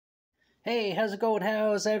Hey, how's it going?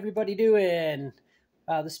 How's everybody doing?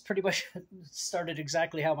 This pretty much started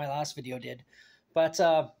exactly how my last video did, but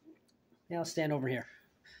yeah, I'll stand over here.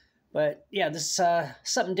 But yeah, this is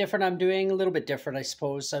something different I'm doing, a little bit different, I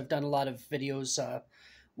suppose. I've done a lot of videos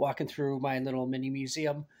walking through my little mini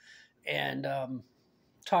museum and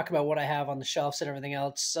talk about what I have on the shelves and everything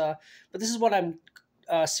else. But this is what I'm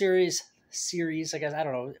series. I guess I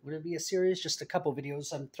don't know. Would it be a series? Just a couple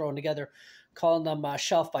videos I'm throwing together, calling them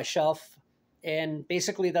shelf by shelf. And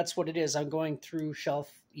basically, that's what it is. I'm going through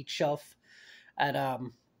each shelf at at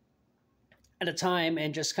a time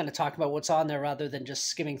and just kind of talk about what's on there rather than just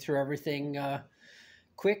skimming through everything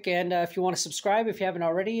quick. And if you want to subscribe, if you haven't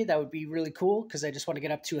already, that would be really cool because I just want to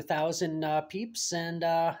get up to 1,000 peeps, and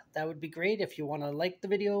that would be great. If you want to like the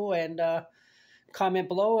video and comment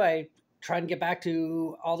below, I try and get back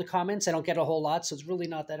to all the comments. I don't get a whole lot, so it's really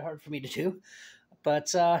not that hard for me to do.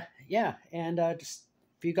 But yeah, and just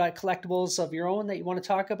if you got collectibles of your own that you want to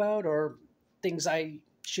talk about or things I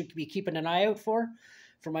should be keeping an eye out for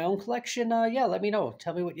my own collection, yeah, let me know.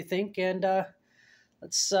 Tell me what you think, and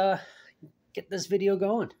let's get this video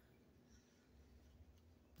going.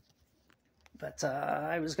 But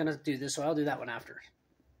I was going to do this, so I'll do that one after.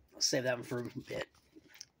 I'll save that one for a bit.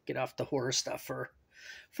 Get off the horror stuff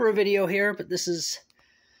for a video here, but this is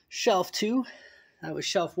shelf 2. That was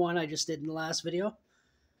shelf 1 I just did in the last video.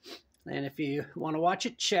 And if you want to watch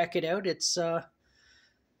it, check it out. It's, well,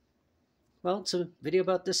 it's a video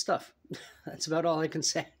about this stuff. That's about all I can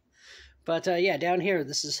say. But, yeah, down here,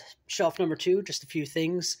 this is shelf number 2, just a few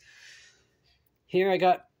things. Here I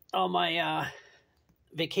got all my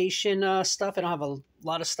vacation stuff. I don't have a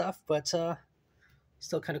lot of stuff, but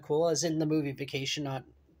still kind of cool. I was in the movie Vacation, not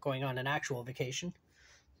going on an actual vacation.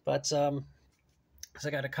 But so I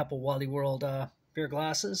got a couple Wally World beer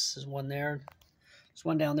glasses. There's one there. There's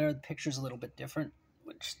one down there. The picture's a little bit different,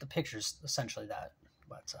 which the picture's essentially that.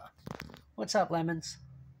 But what's up, lemons?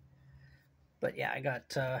 But yeah, I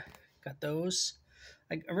got those.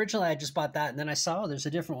 Originally, I just bought that, and then I saw there's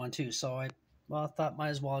a different one too. So I thought might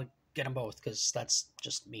as well get them both because that's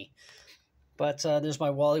just me. But there's my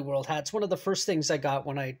Wally World hat. It's one of the first things I got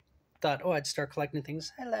when I thought, oh, I'd start collecting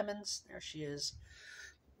things. Hi, lemons. There she is.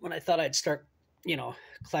 When I thought I'd start,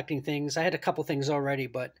 collecting things. I had a couple things already,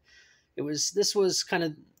 but this was kind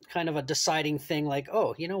of a deciding thing. Like,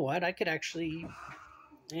 oh, you know what? I could actually,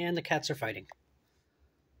 and the cats are fighting.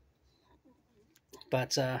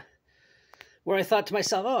 But where I thought to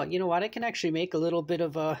myself, oh, you know what? I can actually make a little bit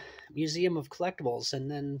of a museum of collectibles, and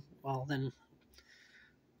then, well, then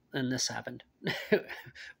this happened,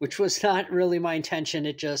 which was not really my intention.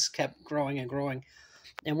 It just kept growing and growing.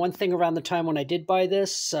 And one thing around the time when I did buy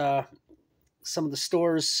this, some of the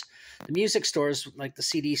stores, the music stores, like the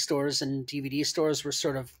CD stores and DVD stores, were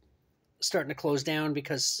sort of starting to close down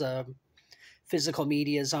because physical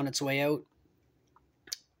media is on its way out,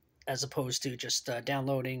 as opposed to just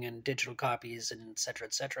downloading and digital copies and et cetera,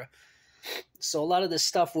 et cetera. So a lot of this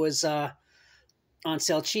stuff was on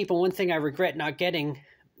sale cheap. And one thing I regret not getting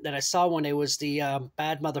that I saw one day was the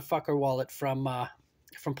Bad Motherfucker wallet from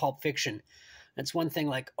Pulp Fiction. That's one thing,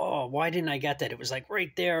 like, oh, why didn't I get that? It was like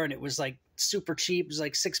right there, and it was like super cheap. It was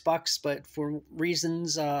like $6, but for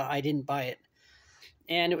reasons I didn't buy it.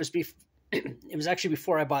 And it was it was actually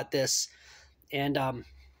before I bought this, and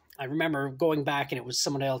I remember going back, and it was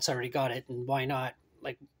someone else already got it, and why not?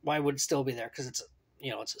 Like, why would it still be there? Because it's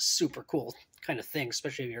it's a super cool kind of thing,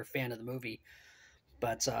 especially if you're a fan of the movie.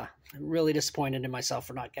 But I'm really disappointed in myself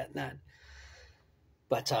for not getting that.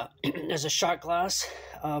 But there's a shot glass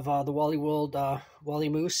of the Wally World Wally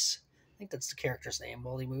Moose. I think that's the character's name,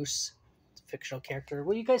 Wally Moose. It's a fictional character.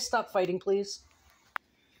 Will you guys stop fighting, please?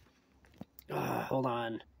 Hold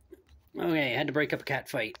on. Okay, I had to break up a cat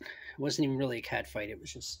fight. It wasn't even really a cat fight. It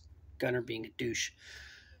was just Gunner being a douche.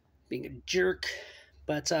 Being a jerk.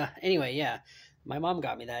 But anyway, yeah. My mom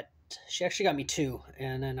got me that. She actually got me 2.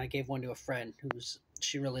 And then I gave one to a friend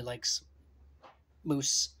she really likes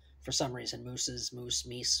moose. For some reason, mooses, moose,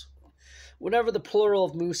 meese, whatever the plural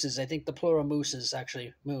of moose is. I think the plural of moose is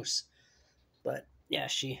actually moose. But yeah,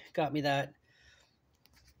 she got me that.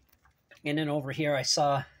 And then over here, I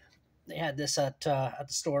saw they had this at the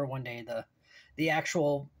store one day. The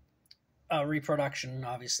actual reproduction,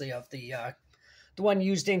 obviously, of the one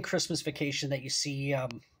used in Christmas Vacation that you see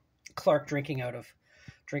Clark drinking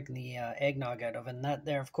the eggnog out of, and that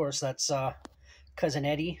there, of course, that's Cousin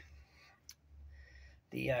Eddie.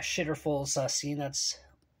 The Shitterfuls scene, that's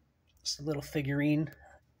just a little figurine.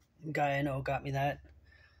 Guy I know got me that.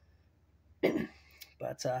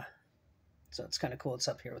 But, so it's kind of cool. It's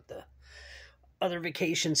up here with the other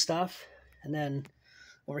vacation stuff. And then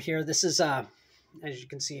over here, this is As you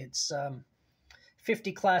can see, it's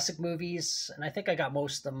 50 classic movies, and I think I got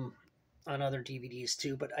most of them on other DVDs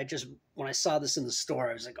too. But when I saw this in the store,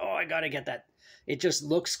 I was like, oh, I gotta get that. It just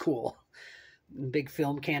looks cool. Big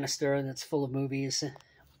film canister, and it's full of movies,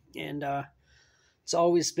 and it's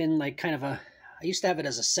always been like kind of I used to have it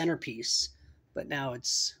as a centerpiece, but now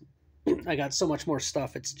I got so much more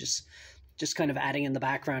stuff. It's just kind of adding in the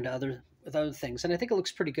background to other things, and I think it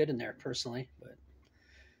looks pretty good in there personally.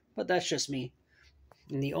 But that's just me.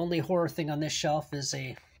 And the only horror thing on this shelf is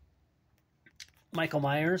a Michael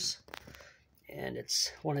Myers, and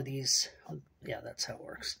it's one of these. Yeah, that's how it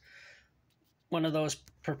works. One of those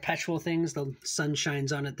perpetual things. The sun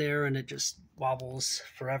shines on it there, and it just wobbles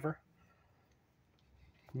forever.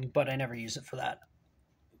 But I never use it for that.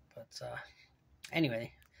 But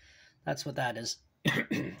anyway, that's what that is.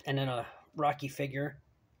 And then a Rocky figure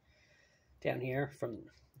down here from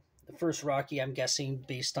the first Rocky, I'm guessing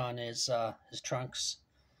based on his trunks.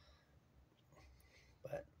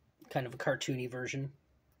 But kind of a cartoony version.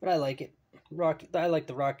 But I like it. I like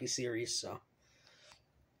the Rocky series, so.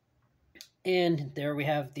 And there we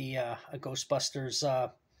have the a Ghostbusters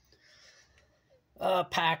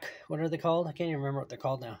pack. What are they called? I can't even remember what they're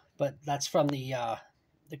called now. But that's from the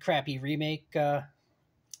crappy remake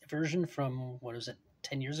version from, what is it,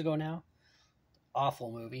 10 years ago now?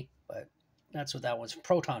 Awful movie, but that's what that was.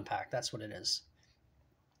 Proton Pack, that's what it is.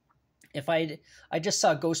 I just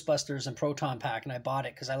saw Ghostbusters and Proton Pack, and I bought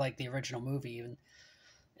it because I like the original movie.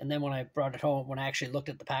 And then when I brought it home, when I actually looked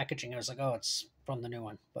at the packaging, I was like, oh, it's from the new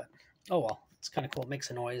one. But, oh well, it's kind of cool. It makes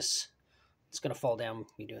a noise. It's going to fall down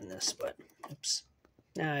me doing this, but, oops.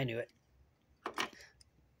 Nah, I knew it.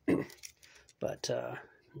 But,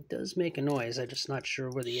 it does make a noise. I'm just not sure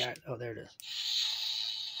where oh, there it is.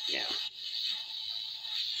 Yeah.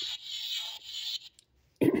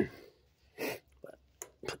 But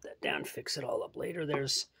put that down, fix it all up later.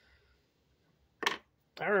 There's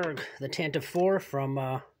the Tantive 4 from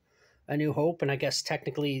A New Hope, and I guess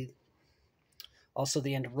technically also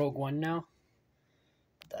the end of Rogue One now.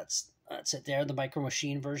 That's it there, the Micro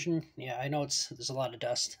Machine version. Yeah, I know there's a lot of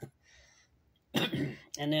dust. And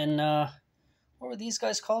then, what were these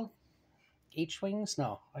guys called? H-Wings?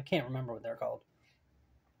 No, I can't remember what they're called.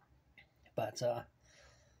 But,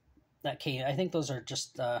 that came, I think those are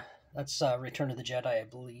just, that's Return of the Jedi, I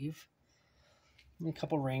believe. And a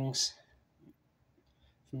couple rings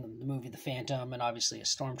from the movie The Phantom, and obviously a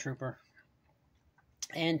Stormtrooper.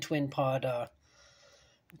 And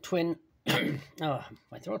oh,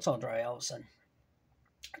 my throat's all dry all of a sudden.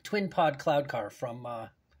 Twin Pod Cloud Car from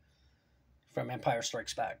Empire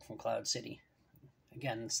Strikes Back, from Cloud City.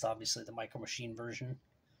 Again, it's obviously the Micro Machine version.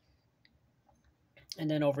 And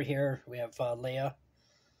then over here, we have Leia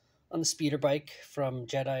on the speeder bike from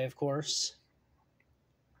Jedi, of course.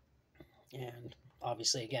 And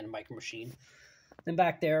obviously, again, Micro Machine. Then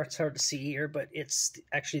back there, it's hard to see here, but it's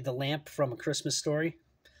actually the lamp from A Christmas Story.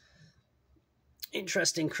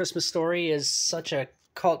 Interesting. Christmas Story is such a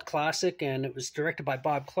cult classic, and it was directed by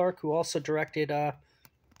Bob Clark, who also directed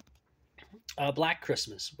Black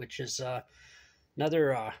Christmas, which is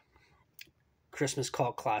another Christmas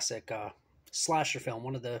cult classic slasher film,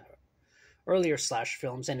 one of the earlier slasher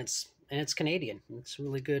films, and it's Canadian. It's a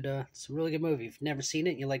really good. It's a really good movie. If you've never seen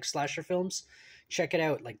it, and you like slasher films, check it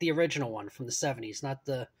out. Like the original one from the 70s, not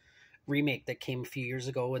the remake that came a few years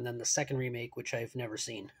ago, and then the second remake, which I've never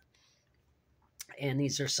seen. And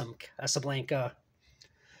these are some Casablanca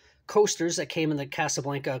coasters that came in the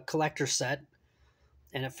Casablanca collector set.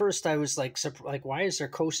 And at first I was like, why is there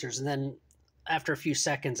coasters? And then after a few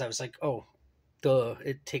seconds, I was like, oh, duh,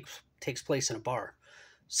 it takes place in a bar.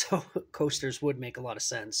 So coasters would make a lot of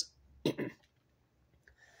sense.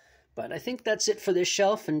 But I think that's it for this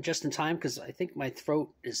shelf, and just in time, because I think my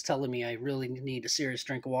throat is telling me I really need a serious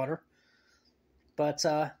drink of water. But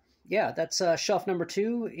yeah, that's shelf number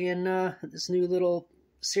 2 in this new little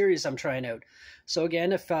series I'm trying out. So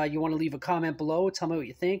again, if you want to leave a comment below, tell me what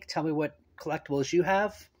you think. Tell me what collectibles you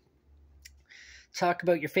have. Talk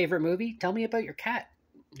about your favorite movie. Tell me about your cat.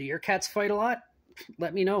 Do your cats fight a lot?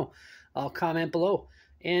 Let me know. I'll comment below.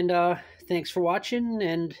 And thanks for watching.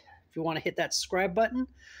 And if you want to hit that subscribe button,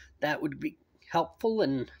 that would be helpful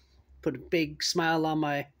and put a big smile on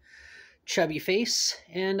my chubby face.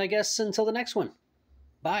 And I guess until the next one.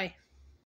 Bye.